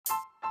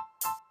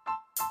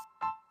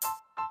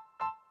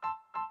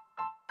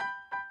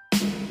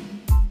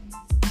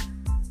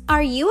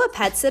Are you a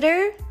pet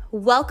sitter?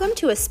 Welcome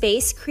to a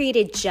space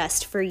created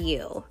just for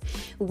you.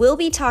 We'll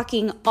be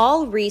talking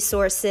all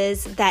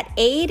resources that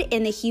aid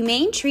in the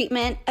humane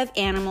treatment of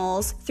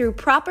animals through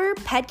proper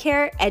pet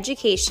care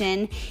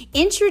education,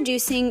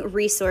 introducing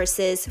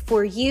resources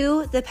for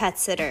you, the pet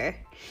sitter.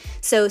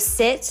 So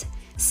sit,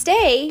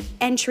 stay,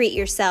 and treat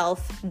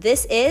yourself.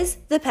 This is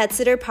the Pet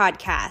Sitter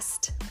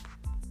Podcast.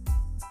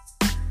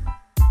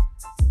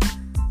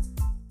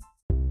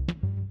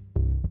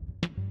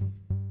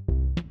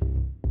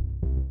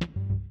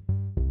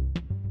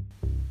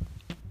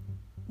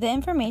 The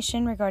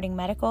information regarding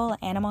medical,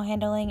 animal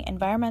handling,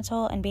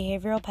 environmental, and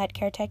behavioral pet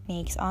care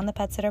techniques on the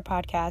Pet Sitter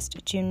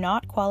Podcast do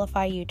not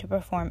qualify you to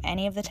perform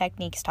any of the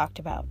techniques talked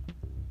about.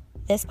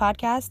 This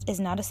podcast is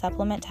not a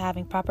supplement to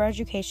having proper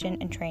education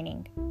and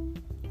training.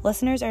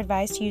 Listeners are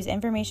advised to use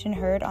information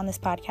heard on this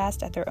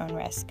podcast at their own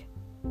risk.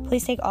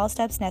 Please take all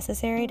steps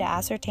necessary to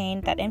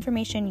ascertain that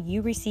information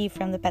you receive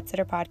from the Pet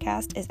Sitter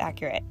Podcast is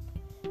accurate.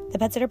 The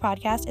Pet Sitter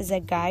Podcast is a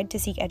guide to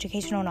seek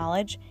educational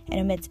knowledge and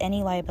omits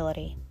any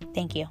liability.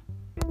 Thank you.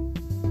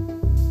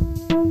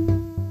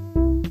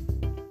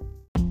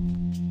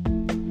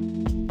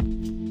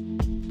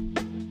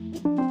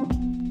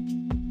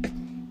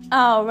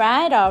 All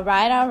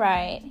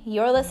right.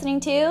 You're listening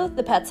to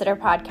the Pet Sitter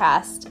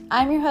Podcast.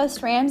 I'm your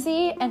host,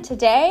 Ramsey, and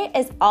today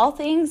is all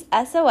things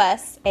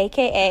S.O.S,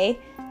 aka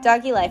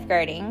doggy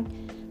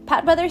lifeguarding,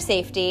 pet weather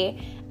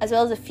safety, as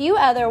well as a few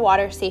other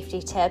water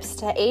safety tips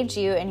to aid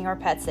you in your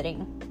pet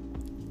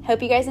sitting.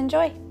 Hope you guys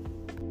enjoy.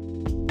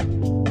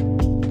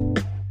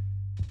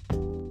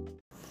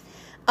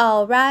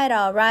 All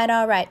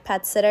right,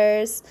 pet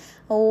sitters.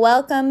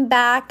 Welcome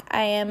back.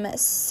 I am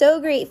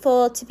so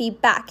grateful to be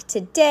back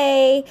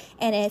today.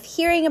 And if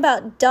hearing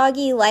about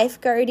doggy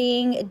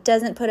lifeguarding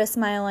doesn't put a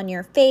smile on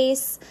your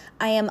face,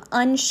 I am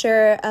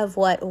unsure of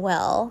what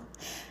will.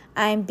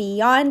 I'm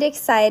beyond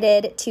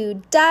excited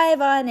to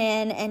dive on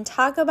in and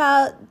talk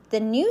about the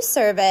new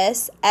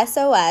service,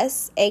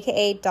 S.O.S,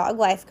 aka dog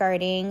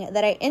lifeguarding,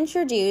 that I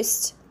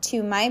introduced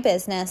to my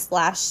business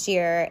last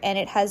year, and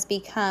it has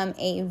become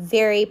a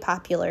very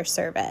popular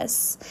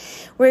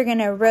service. We're going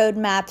to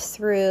roadmap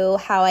through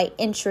how I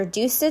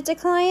introduced it to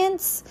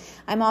clients.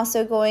 I'm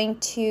also going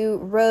to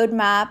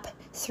roadmap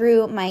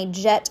through my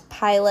Jet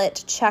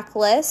Pilot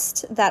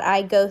checklist that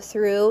I go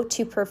through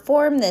to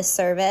perform this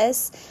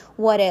service,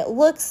 what it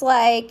looks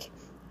like,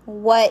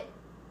 what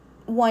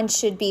one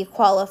should be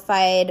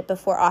qualified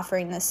before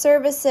offering the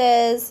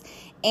services,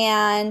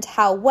 and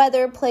how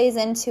weather plays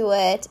into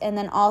it, and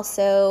then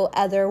also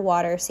other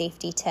water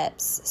safety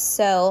tips.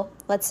 So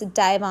let's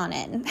dive on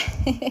in.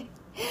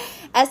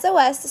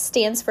 S.O.S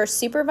stands for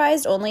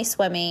Supervised Only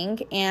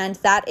Swimming, and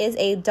that is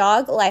a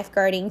dog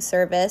lifeguarding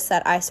service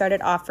that I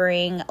started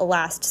offering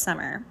last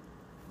summer.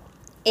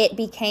 It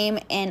became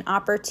an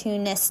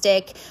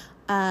opportunistic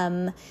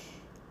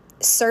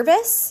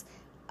service.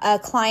 A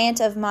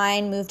client of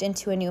mine moved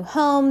into a new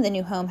home. The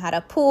new home had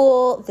a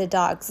pool. The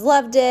dogs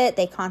loved it.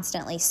 They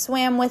constantly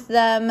swam with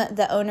them.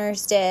 The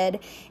owners did.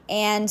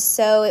 And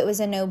so it was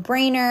a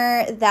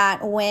no-brainer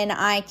that when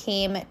I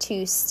came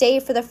to stay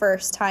for the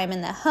first time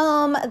in the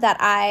home, that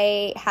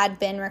I had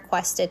been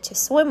requested to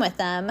swim with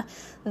them.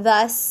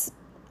 Thus,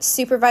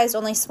 Supervised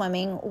Only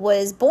Swimming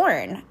was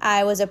born.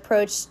 I was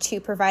approached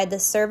to provide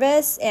this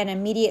service, and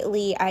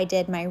immediately I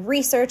did my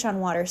research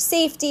on water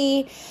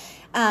safety,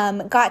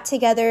 got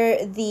together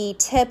the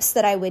tips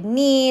that I would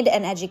need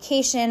and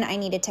education I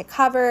needed to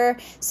cover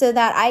so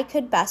that I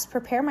could best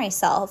prepare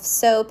myself.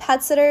 So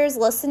pet sitters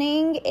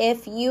listening,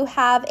 if you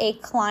have a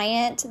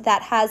client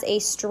that has a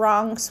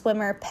strong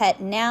swimmer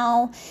pet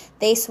now,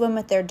 they swim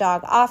with their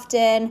dog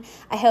often,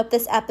 I hope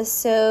this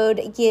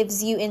episode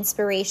gives you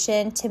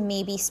inspiration to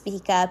maybe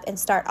speak up and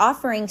start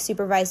offering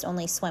supervised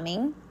only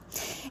swimming.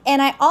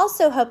 And I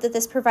also hope that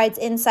this provides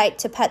insight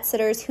to pet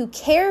sitters who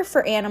care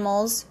for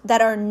animals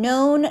that are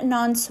known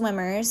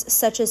non-swimmers,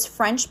 such as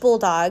French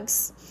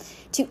bulldogs,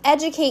 to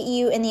educate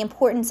you in the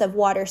importance of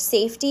water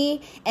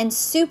safety and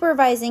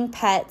supervising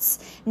pets,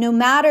 no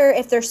matter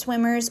if they're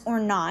swimmers or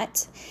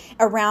not,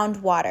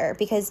 around water.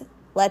 Because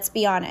let's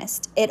be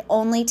honest, it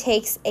only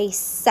takes a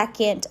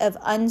second of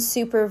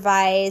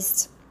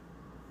unsupervised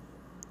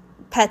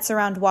pets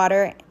around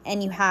water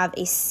and you have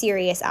a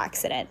serious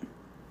accident.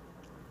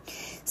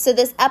 So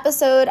this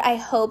episode, I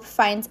hope,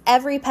 finds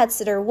every pet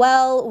sitter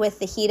well with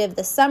the heat of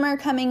the summer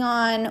coming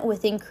on,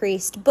 with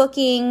increased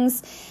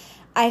bookings.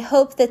 I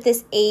hope that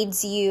this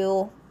aids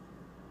you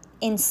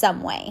in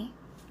some way.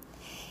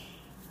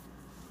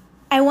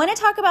 I want to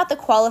talk about the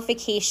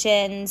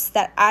qualifications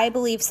that I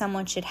believe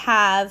someone should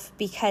have,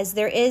 because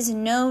there is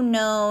no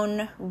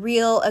known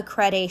real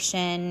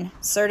accreditation,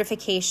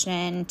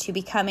 certification to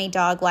become a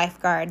dog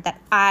lifeguard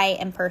that I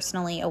am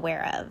personally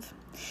aware of.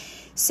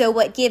 So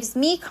what gives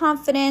me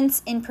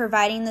confidence in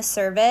providing the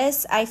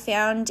service, I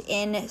found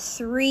in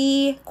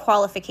 3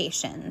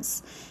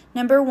 qualifications.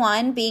 Number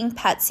 1, being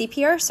PET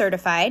CPR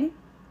certified.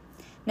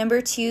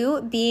 Number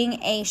 2,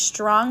 being a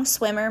strong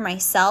swimmer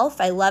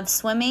myself. I love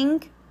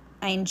swimming.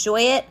 I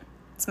enjoy it.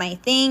 It's my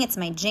thing. It's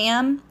my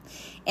jam.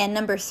 And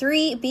number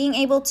 3, being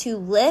able to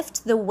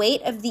lift the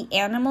weight of the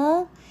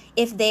animal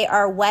if they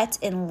are wet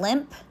and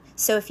limp.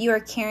 So if you are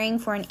caring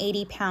for an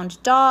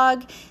 80-pound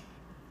dog,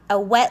 a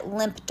wet,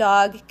 limp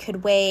dog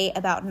could weigh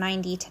about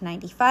 90 to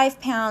 95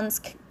 pounds,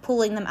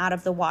 pulling them out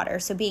of the water.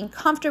 So being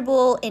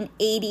comfortable in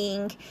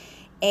aiding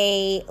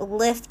a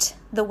lift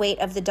the weight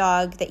of the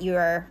dog that you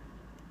are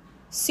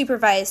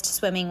supervised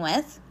swimming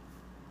with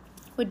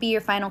would be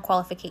your final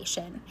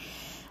qualification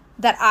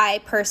that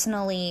I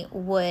personally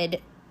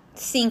would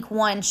think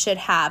one should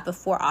have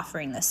before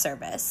offering this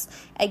service.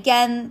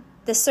 Again,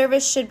 the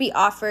service should be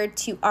offered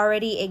to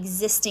already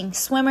existing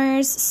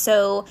swimmers,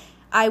 so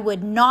I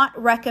would not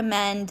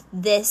recommend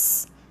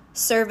this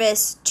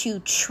service to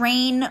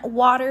train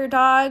water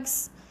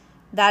dogs.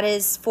 That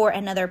is for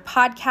another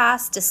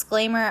podcast.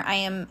 Disclaimer, I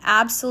am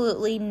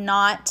absolutely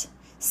not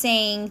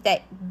saying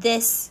that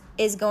this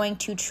is going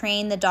to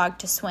train the dog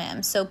to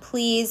swim. So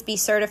please be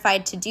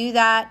certified to do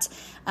that.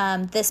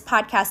 This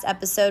podcast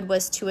episode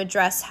was to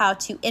address how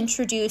to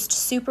introduce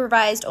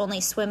supervised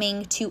only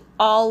swimming to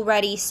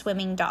already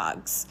swimming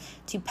dogs,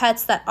 to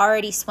pets that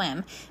already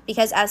swim.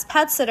 Because as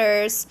pet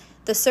sitters,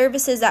 the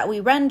services that we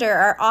render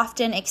are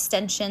often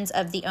extensions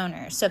of the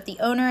owner. So if the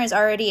owner is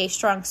already a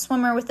strong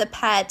swimmer with a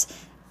pet,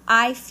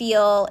 I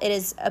feel it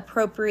is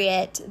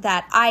appropriate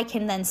that I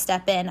can then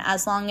step in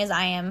as long as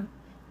I am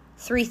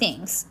 3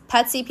 things: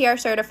 pet CPR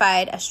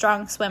certified, a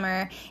strong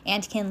swimmer,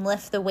 and can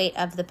lift the weight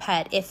of the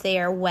pet if they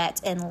are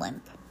wet and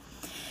limp.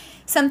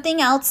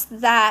 Something else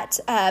that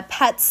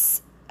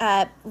pets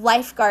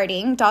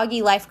lifeguarding,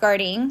 doggy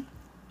lifeguarding,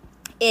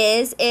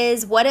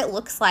 is what it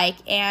looks like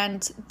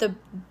and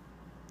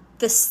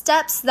the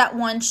steps that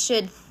one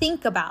should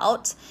think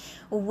about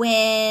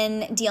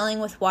when dealing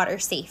with water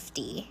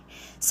safety.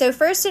 So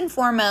first and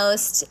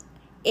foremost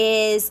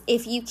is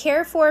if you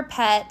care for a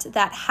pet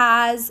that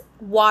has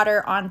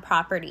water on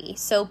property,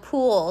 so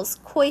pools,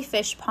 koi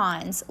fish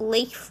ponds,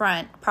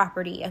 lakefront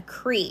property, a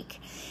creek.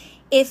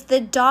 If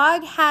the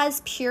dog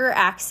has pure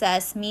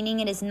access, meaning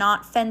it is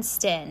not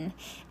fenced in,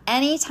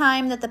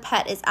 anytime that the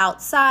pet is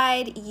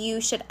outside, you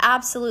should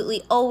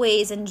absolutely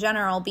always, in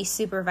general, be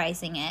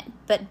supervising it.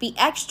 But be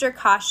extra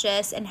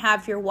cautious and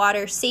have your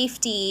water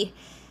safety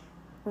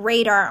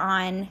radar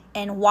on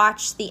and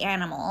watch the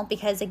animal,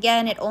 because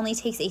again, it only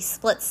takes a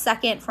split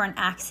second for an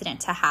accident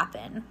to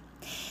happen.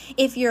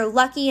 If you're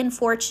lucky and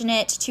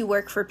fortunate to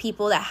work for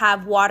people that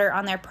have water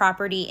on their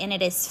property and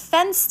it is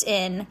fenced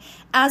in,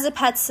 as a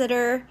pet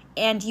sitter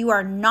and you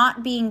are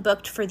not being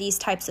booked for these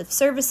types of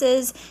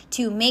services,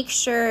 to make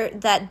sure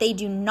that they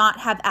do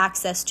not have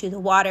access to the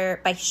water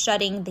by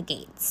shutting the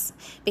gates,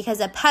 because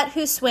a pet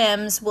who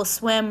swims will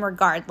swim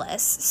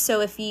regardless.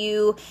 So if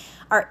you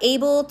are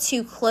able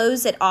to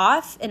close it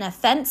off in a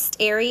fenced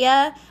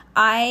area,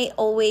 I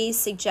always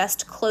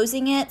suggest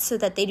closing it so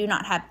that they do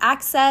not have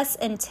access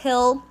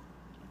until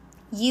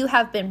you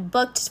have been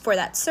booked for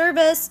that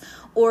service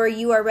or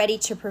you are ready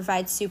to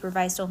provide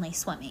supervised only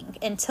swimming.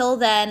 Until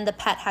then, the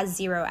pet has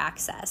 0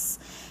 access.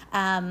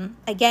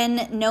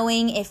 Again,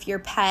 knowing if your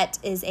pet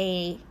is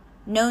a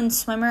known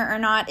swimmer or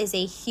not is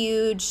a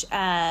huge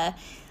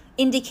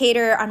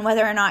indicator on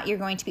whether or not you're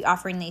going to be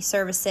offering these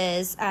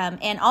services.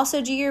 And also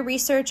do your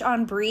research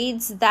on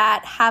breeds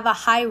that have a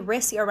high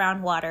risk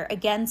around water,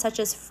 again, such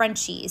as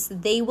Frenchies.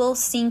 They will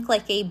sink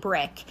like a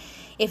brick.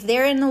 If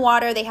they're in the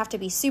water, they have to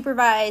be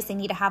supervised. They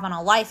need to have on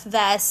a life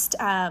vest.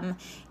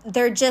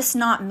 They're just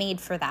not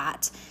made for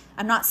that.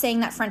 I'm not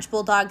saying that French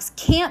Bulldogs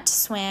can't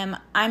swim.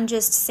 I'm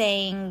just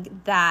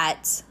saying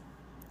that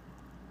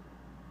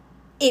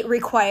it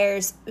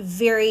requires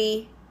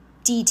very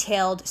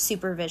detailed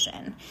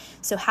supervision.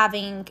 So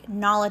having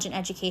knowledge and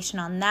education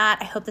on that,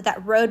 I hope that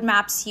that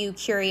roadmaps you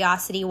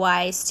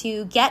curiosity-wise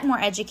to get more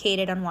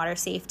educated on water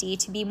safety,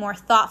 to be more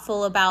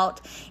thoughtful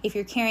about if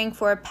you're caring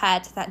for a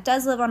pet that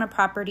does live on a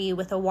property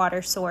with a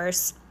water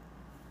source.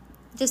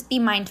 Just be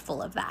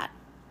mindful of that.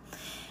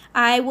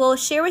 I will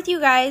share with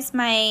you guys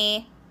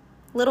my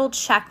little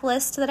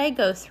checklist that I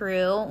go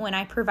through when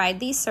I provide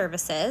these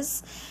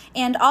services,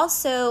 and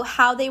also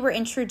how they were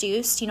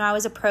introduced. I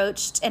was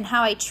approached, and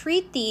how I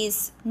treat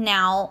these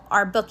now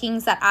are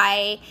bookings that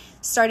I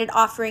started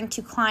offering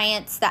to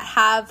clients that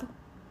have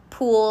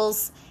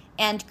pools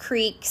and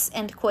creeks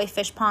and koi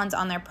fish ponds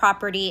on their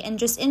property, and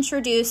just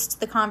introduced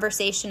the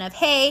conversation of,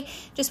 hey,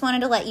 just wanted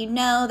to let you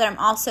know that I'm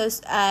also,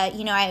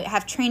 I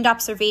have trained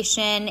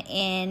observation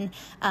in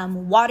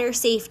water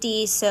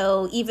safety.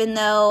 So even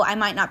though I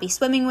might not be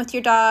swimming with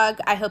your dog,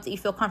 I hope that you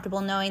feel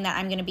comfortable knowing that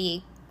I'm going to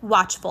be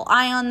watchful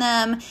eye on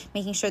them,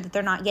 making sure that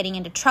they're not getting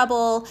into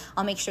trouble.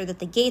 I'll make sure that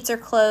the gates are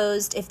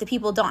closed. If the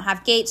people don't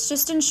have gates,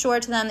 just ensure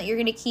to them that you're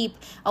going to keep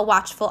a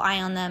watchful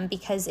eye on them,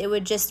 because it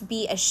would just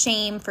be a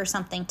shame for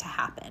something to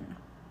happen.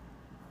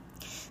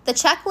 The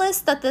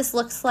checklist that this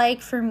looks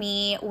like for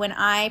me when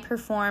I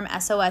perform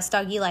S.O.S.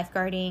 doggy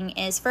lifeguarding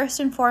is, first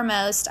and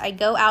foremost, I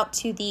go out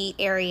to the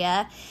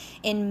area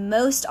In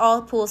most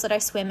all pools that I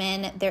swim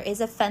in, there is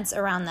a fence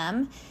around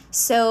them.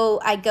 So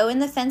I go in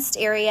the fenced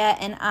area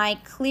and I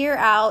clear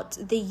out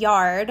the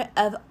yard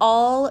of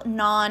all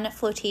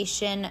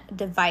non-flotation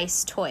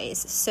device toys.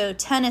 So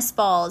tennis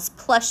balls,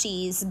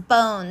 plushies,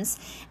 bones,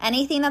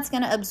 anything that's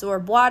going to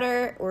absorb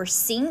water or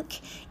sink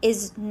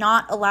is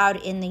not allowed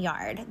in the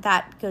yard.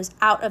 That goes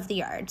out of the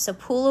yard. So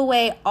pull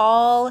away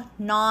all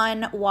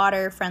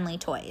non-water friendly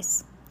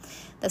toys.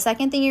 The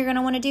second thing you're going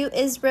to want to do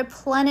is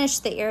replenish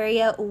the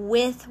area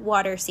with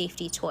water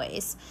safety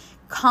toys.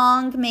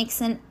 Kong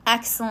makes an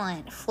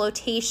excellent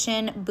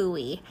flotation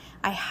buoy.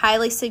 I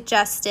highly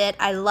suggest it.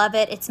 I love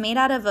it. It's made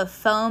out of a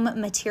foam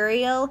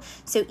material,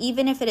 so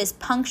even if it is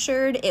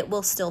punctured, it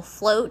will still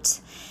float.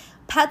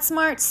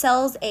 PetSmart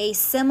sells a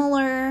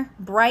similar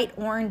bright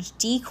orange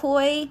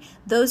decoy.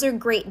 Those are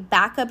great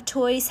backup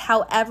toys.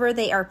 However,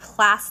 they are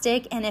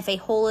plastic, and if a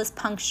hole is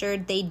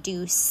punctured, they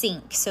do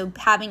sink. So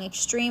having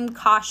extreme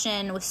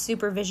caution with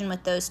supervision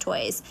with those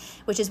toys,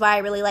 which is why I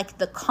really like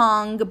the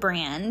Kong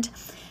brand,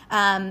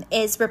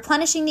 is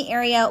replenishing the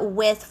area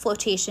with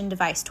flotation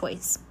device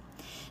toys.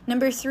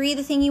 Number 3,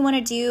 the thing you want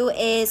to do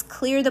is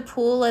clear the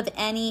pool of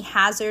any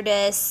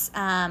hazardous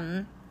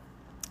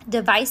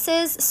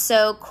devices.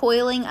 So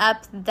coiling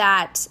up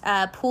that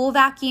pool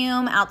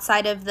vacuum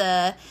outside of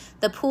the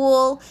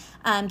pool,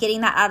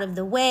 getting that out of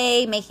the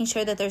way, making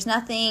sure that there's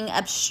nothing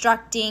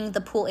obstructing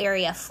the pool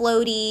area,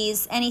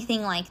 floaties,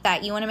 anything like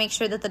that. You want to make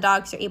sure that the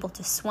dogs are able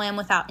to swim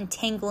without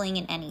entangling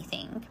in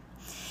anything.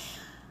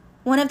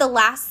 One of the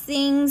last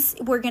things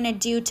we're going to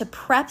do to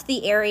prep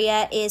the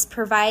area is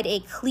provide a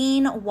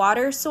clean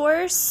water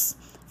source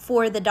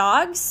for the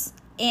dogs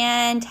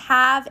and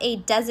have a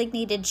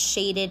designated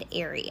shaded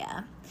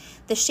area.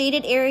 The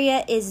shaded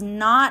area is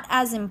not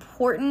as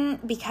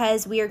important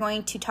because we are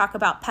going to talk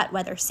about pet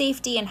weather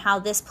safety and how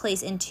this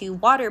plays into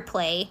water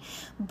play,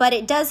 but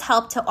it does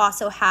help to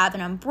also have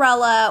an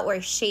umbrella or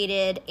a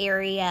shaded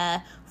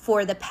area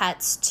for the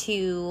pets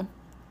to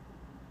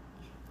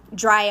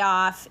dry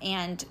off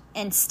and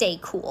stay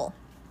cool.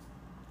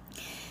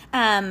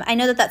 I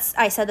know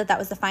I said that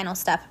was the final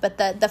step, but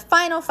the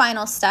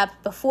final step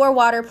before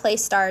water play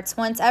starts,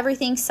 once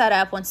everything's set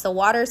up, once the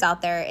water's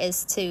out there,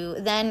 is to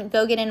then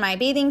go get in my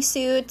bathing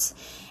suit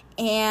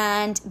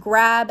and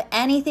grab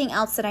anything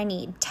else that I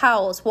need.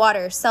 Towels,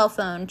 water, cell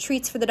phone,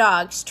 treats for the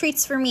dogs,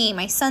 treats for me,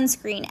 my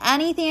sunscreen,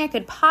 anything I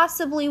could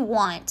possibly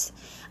want.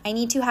 I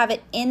need to have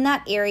it in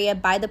that area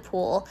by the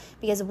pool,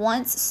 because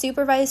once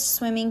supervised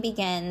swimming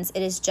begins,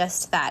 it is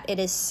just that. It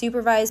is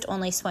supervised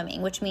only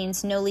swimming, which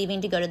means no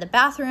leaving to go to the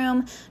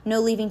bathroom, no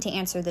leaving to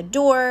answer the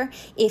door.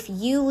 If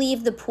you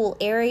leave the pool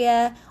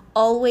area,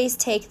 always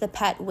take the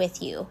pet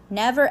with you.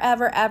 Never,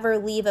 ever, ever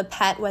leave a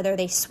pet, whether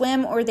they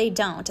swim or they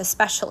don't,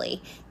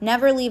 especially.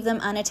 Never leave them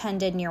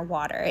unattended near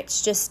water.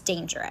 It's just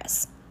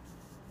dangerous.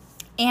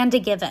 And a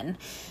given.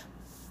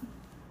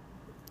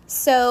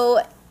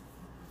 So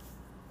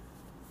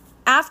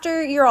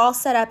after you're all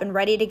set up and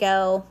ready to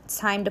go, it's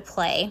time to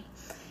play.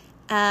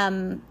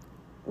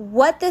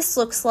 What this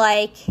looks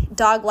like,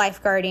 dog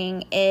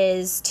lifeguarding,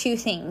 is 2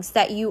 things: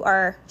 that you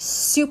are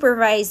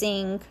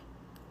supervising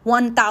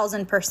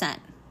 1,000%,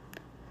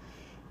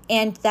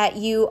 and that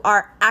you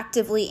are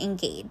actively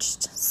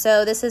engaged.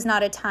 So this is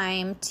not a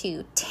time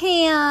to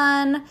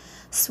tan,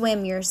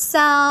 swim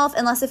yourself,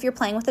 unless if you're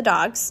playing with the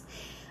dogs.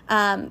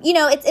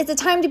 It's a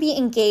time to be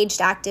engaged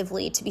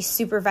actively, to be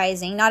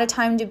supervising, not a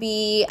time to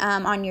be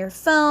on your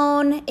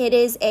phone. It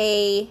is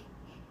a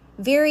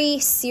very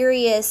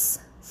serious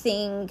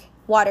thing,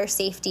 water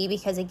safety,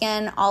 because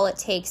again, all it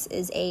takes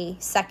is a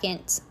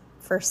second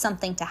for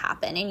something to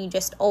happen, and you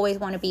just always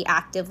want to be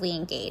actively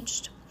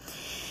engaged.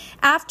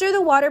 After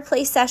the water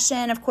play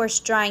session, of course,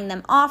 drying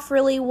them off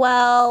really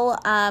well.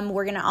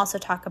 We're going to also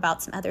talk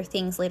about some other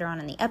things later on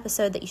in the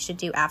episode that you should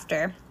do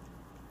after.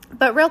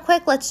 But real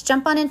quick, let's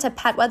jump on into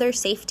pet weather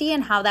safety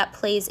and how that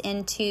plays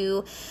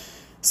into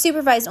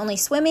supervised only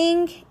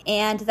swimming.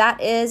 And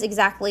that is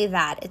exactly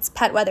that. It's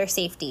pet weather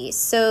safety.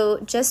 So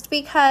just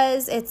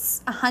because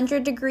it's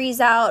 100 degrees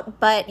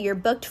out, but you're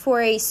booked for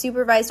a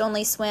supervised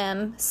only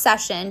swim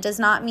session, does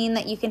not mean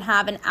that you can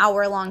have an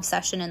hour-long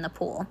session in the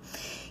pool.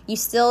 You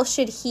still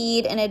should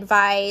heed and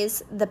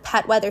advise the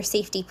pet weather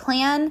safety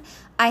plan.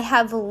 I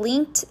have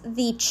linked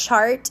the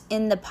chart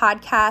in the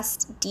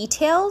podcast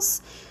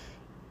details.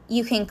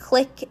 You can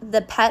click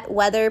the pet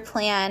weather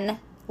plan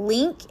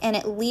link and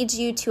it leads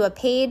you to a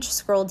page.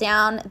 Scroll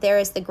down. There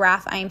is the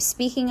graph I am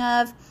speaking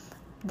of.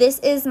 This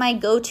is my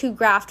go-to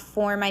graph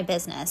for my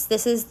business.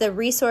 This is the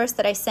resource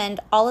that I send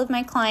all of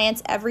my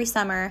clients every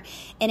summer,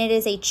 and it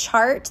is a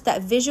chart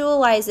that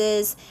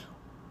visualizes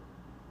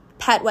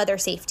pet weather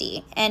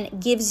safety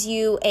and gives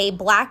you a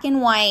black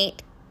and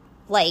white,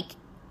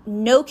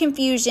 no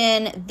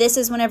confusion. This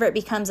is whenever it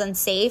becomes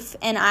unsafe,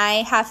 and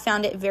I have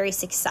found it very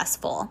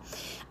successful.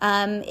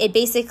 It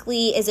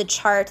basically is a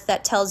chart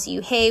that tells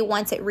you, hey,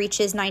 once it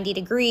reaches 90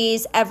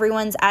 degrees,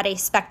 everyone's at a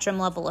spectrum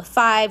level of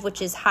 5,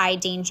 which is high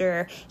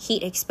danger,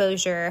 heat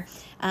exposure.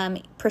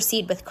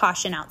 Proceed with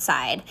caution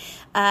outside.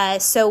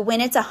 So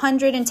when it's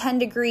 110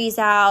 degrees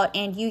out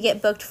and you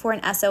get booked for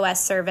an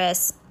SOS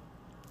service,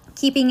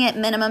 keeping it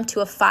minimum to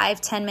a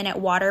 5-10 minute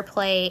water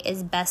play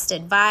is best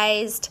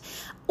advised.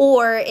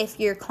 Or if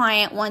your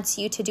client wants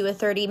you to do a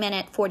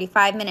 30-minute,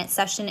 45-minute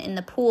session in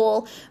the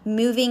pool,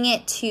 moving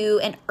it to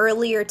an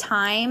earlier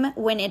time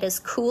when it is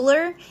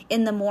cooler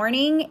in the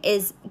morning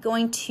is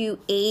going to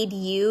aid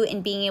you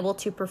in being able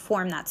to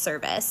perform that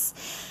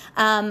service.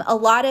 A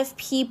lot of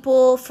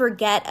people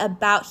forget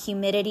about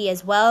humidity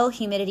as well.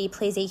 Humidity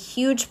plays a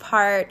huge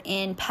part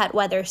in pet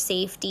weather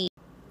safety.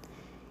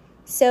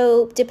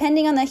 So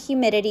depending on the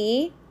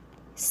humidity,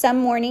 some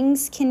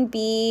mornings can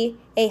be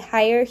a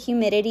higher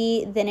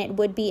humidity than it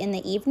would be in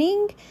the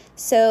evening.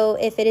 So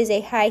if it is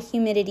a high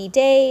humidity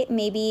day,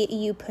 maybe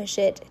you push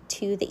it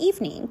to the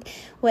evening.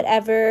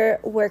 Whatever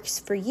works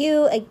for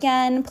you.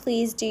 Again,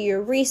 please do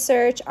your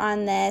research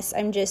on this.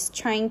 I'm just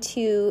trying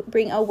to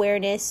bring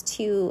awareness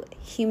to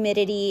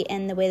humidity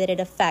and the way that it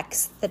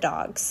affects the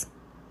dogs.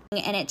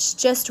 And it's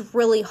just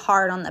really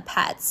hard on the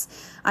pets.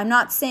 I'm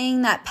not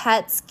saying that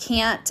pets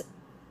can't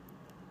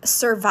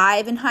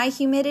survive in high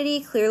humidity.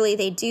 Clearly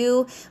they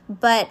do,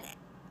 but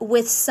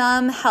with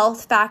some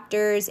health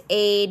factors,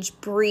 age,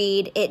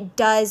 breed, it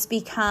does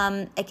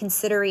become a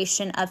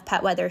consideration of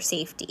pet weather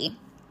safety.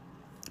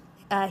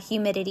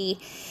 Humidity.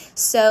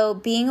 So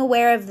being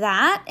aware of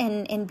that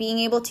and being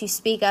able to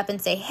speak up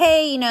and say,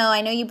 hey,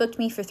 I know you booked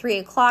me for 3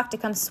 o'clock to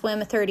come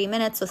swim 30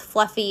 minutes with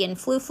Fluffy and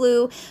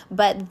Flu,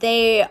 but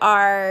they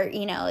are,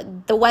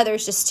 the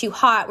weather's just too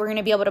hot. We're going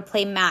to be able to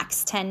play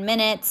max 10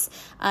 minutes.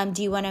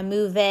 Do you want to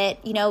move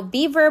it?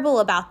 Be verbal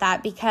about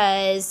that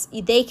because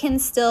they can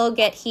still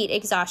get heat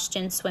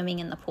exhaustion swimming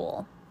in the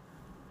pool.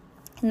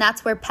 And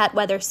that's where pet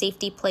weather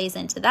safety plays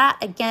into that.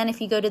 Again,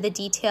 if you go to the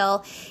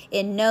detail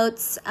in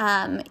notes,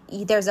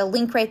 there's a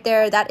link right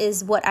there. That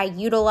is what I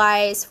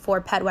utilize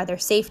for pet weather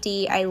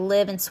safety. I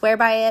live and swear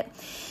by it.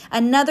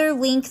 Another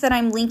link that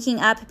I'm linking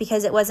up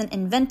because it wasn't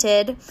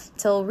invented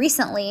till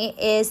recently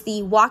is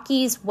the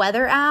Walkies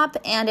weather app.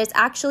 And it's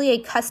actually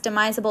a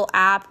customizable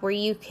app where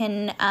you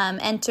can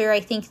enter,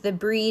 I think, the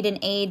breed and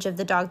age of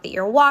the dog that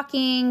you're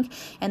walking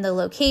and the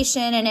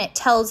location. And it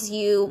tells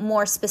you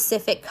more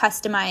specific,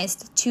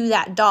 customized to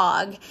that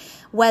dog,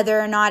 whether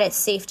or not it's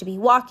safe to be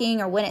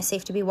walking or when it's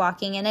safe to be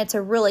walking. And it's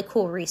a really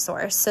cool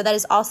resource. So that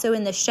is also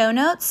in the show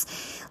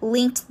notes,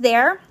 linked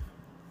there.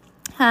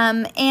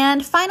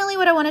 And finally,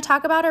 what I want to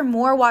talk about are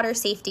more water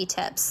safety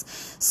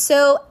tips.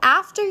 So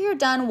after you're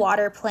done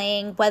water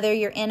playing, whether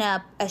you're in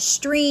a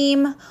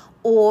stream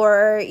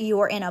or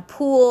you're in a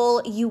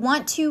pool, you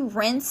want to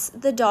rinse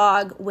the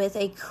dog with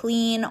a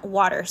clean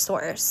water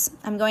source.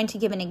 I'm going to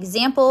give an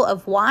example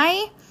of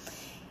why.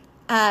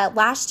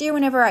 Last year,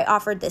 whenever I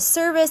offered this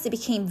service, it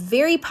became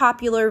very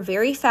popular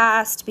very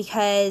fast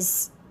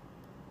because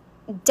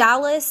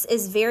Dallas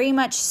is very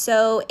much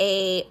so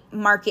a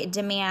market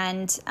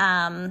demand.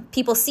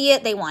 People see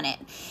it, they want it.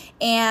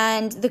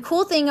 And the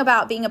cool thing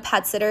about being a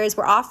pet sitter is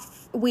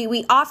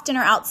we often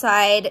are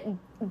outside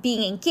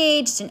being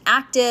engaged and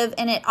active,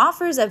 and it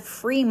offers a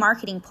free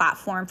marketing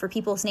platform for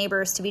people's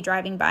neighbors to be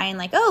driving by and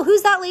like, oh,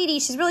 who's that lady?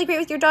 She's really great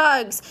with your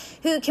dogs.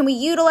 Who can we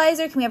utilize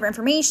her? Can we have her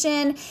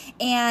information?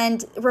 And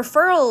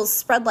referrals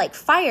spread like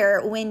fire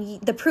when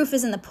the proof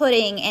is in the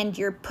pudding and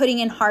you're putting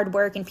in hard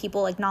work and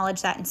people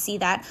acknowledge that and see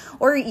that.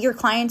 Or your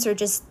clients are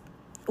just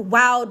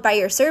wowed by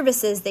your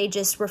services. They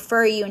just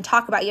refer you and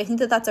talk about you. I think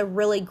that that's a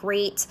really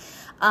great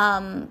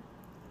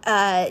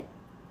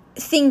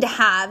thing to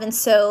have. And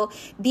so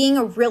being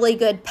a really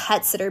good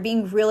pet sitter,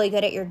 being really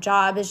good at your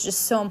job is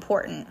just so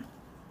important.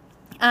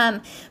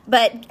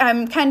 But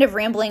I'm kind of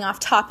rambling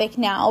off topic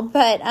now,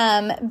 but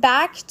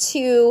back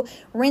to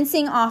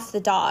rinsing off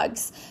the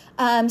dogs.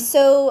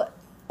 So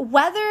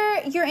whether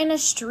you're in a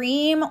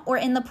stream or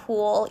in the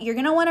pool, you're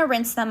going to want to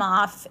rinse them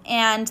off.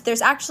 And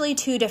there's actually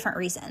 2 different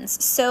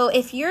reasons. So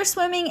if you're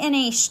swimming in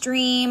a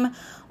stream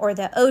or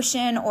the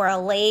ocean or a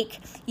lake,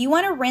 you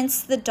want to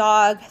rinse the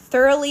dog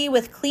thoroughly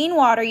with clean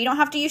water. You don't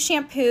have to use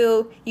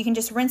shampoo. You can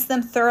just rinse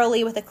them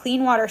thoroughly with a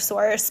clean water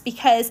source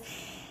because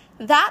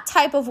that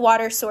type of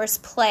water source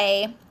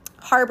play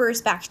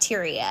harbors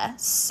bacteria.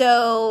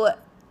 So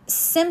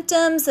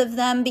symptoms of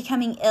them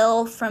becoming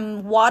ill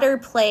from water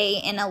play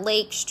in a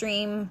lake,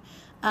 stream,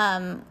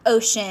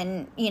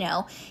 ocean,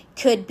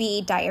 could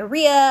be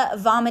diarrhea,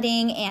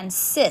 vomiting, and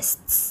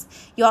cysts.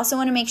 You also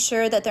want to make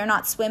sure that they're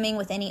not swimming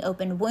with any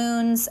open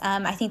wounds.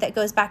 I think that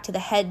goes back to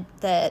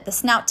the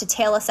snout to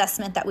tail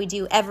assessment that we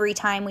do every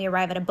time we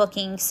arrive at a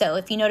booking. So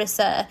if you notice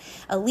a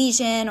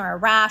lesion or a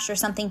rash or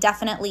something,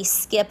 definitely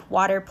skip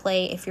water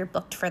play if you're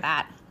booked for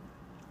that.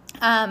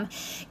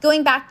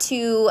 Going back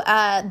to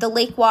the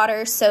lake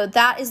water, so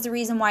that is the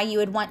reason why you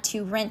would want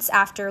to rinse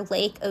after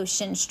lake,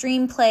 ocean,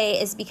 stream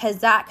play, is because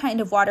that kind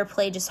of water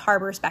play just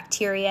harbors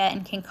bacteria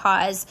and can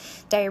cause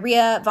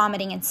diarrhea,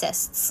 vomiting, and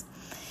cysts.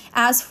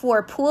 As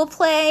for pool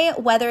play,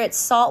 whether it's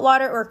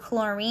saltwater or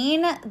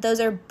chlorine, those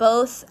are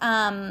both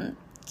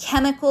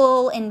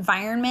chemical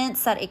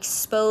environments that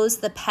expose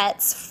the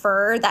pet's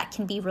fur that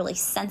can be really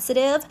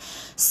sensitive.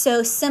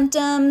 So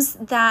symptoms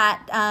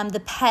that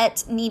the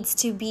pet needs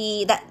to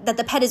be, that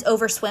the pet is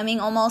over swimming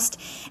almost,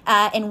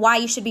 and why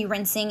you should be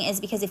rinsing is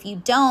because if you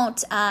don't,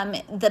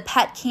 the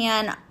pet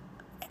can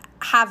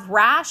have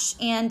rash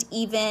and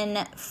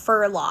even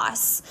fur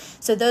loss.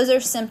 So those are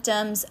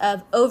symptoms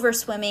of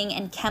overswimming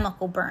and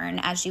chemical burn,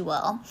 as you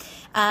will.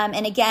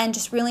 And again,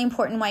 just really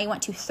important why you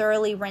want to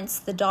thoroughly rinse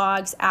the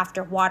dogs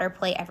after water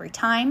play every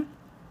time.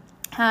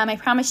 I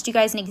promised you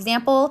guys an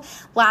example.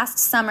 Last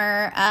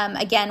summer,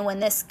 again, when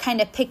this kind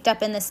of picked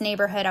up in this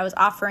neighborhood I was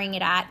offering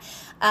it at,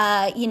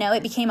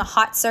 it became a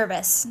hot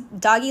service.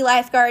 Doggy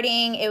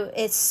lifeguarding,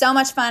 it's so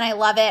much fun. I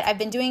love it. I've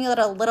been doing it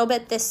a little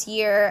bit this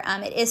year.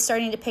 It is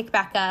starting to pick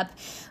back up.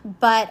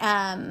 But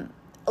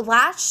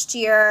last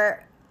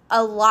year,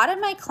 a lot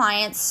of my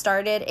clients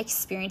started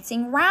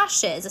experiencing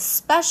rashes,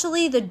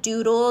 especially the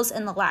doodles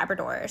and the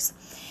Labradors.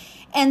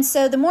 And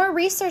so the more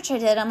research I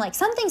did, I'm like,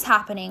 something's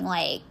happening,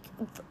 like,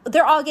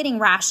 they're all getting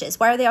rashes.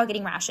 Why are they all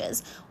getting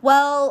rashes?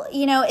 Well,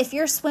 if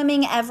you're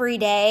swimming every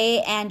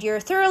day and you're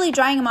thoroughly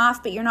drying them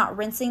off, but you're not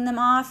rinsing them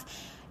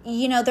off,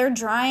 they're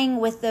drying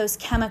with those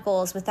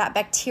chemicals, with that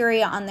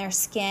bacteria on their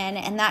skin,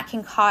 and that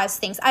can cause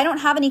things. I don't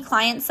have any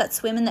clients that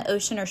swim in the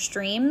ocean or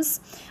streams.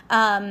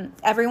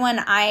 Everyone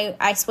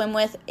I swim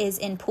with is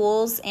in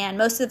pools, and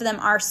most of them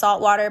are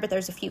saltwater, but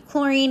there's a few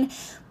chlorine.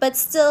 But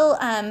still,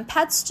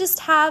 pets just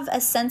have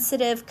a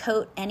sensitive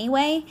coat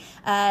anyway.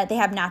 They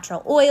have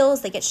natural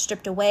oils. They get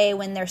stripped away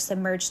when they're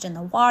submerged in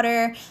the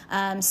water.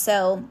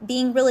 So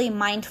being really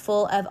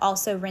mindful of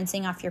also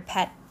rinsing off your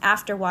pet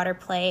after water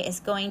play is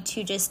going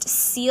to just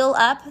seal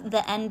up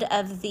the end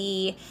of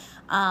the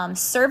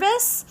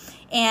service,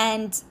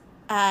 and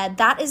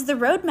that is the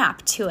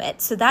roadmap to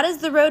it. So that is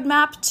the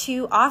roadmap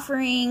to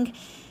offering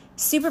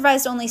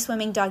supervised only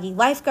swimming doggy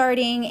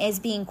lifeguarding, is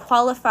being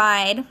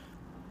qualified,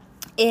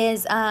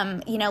 is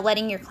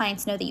letting your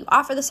clients know that you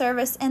offer the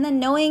service, and then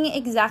knowing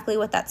exactly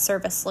what that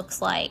service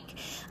looks like.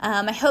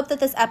 I hope that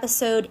this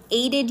episode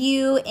aided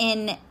you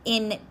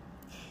in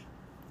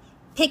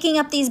picking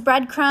up these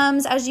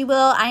breadcrumbs, as you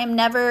will. I am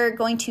never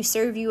going to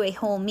serve you a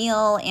whole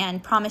meal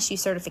and promise you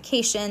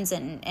certifications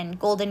and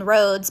golden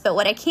roads, but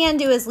what I can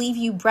do is leave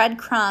you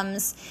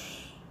breadcrumbs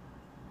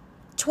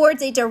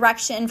towards a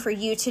direction for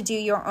you to do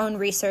your own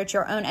research,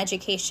 your own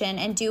education,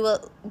 and do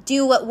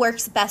what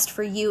works best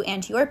for you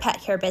and your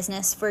pet care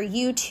business, for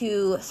you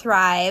to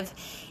thrive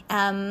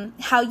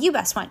how you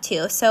best want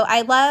to. So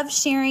I love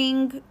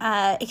sharing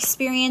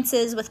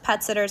experiences with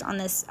pet sitters on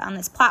this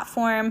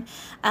platform.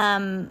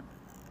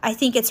 I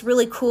think it's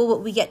really cool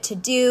what we get to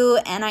do,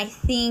 and I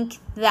think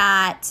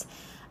that,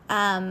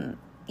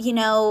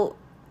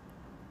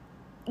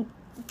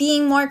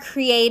 being more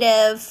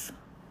creative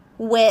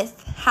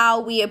with how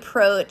we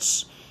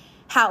approach,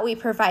 how we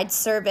provide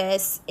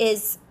service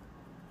is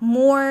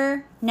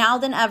more now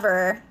than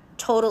ever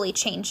totally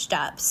changed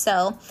up.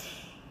 So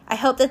I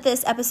hope that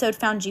this episode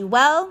found you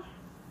well.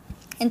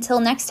 Until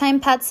next time,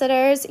 pet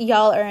sitters,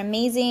 y'all are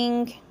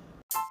amazing.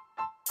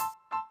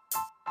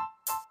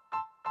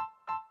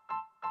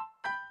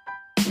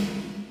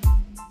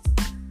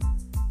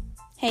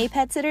 Hey,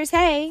 pet sitters,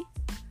 hey!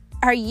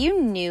 Are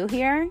you new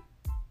here?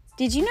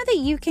 Did you know that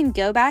you can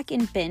go back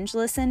and binge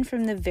listen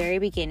from the very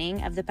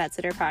beginning of the Pet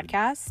Sitter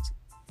podcast?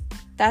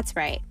 That's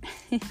right.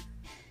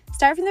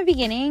 Start from the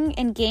beginning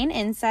and gain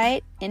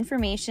insight,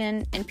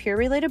 information, and pure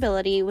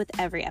relatability with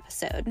every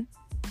episode.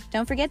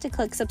 Don't forget to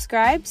click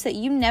subscribe so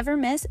you never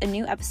miss a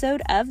new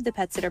episode of the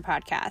Pet Sitter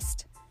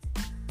podcast.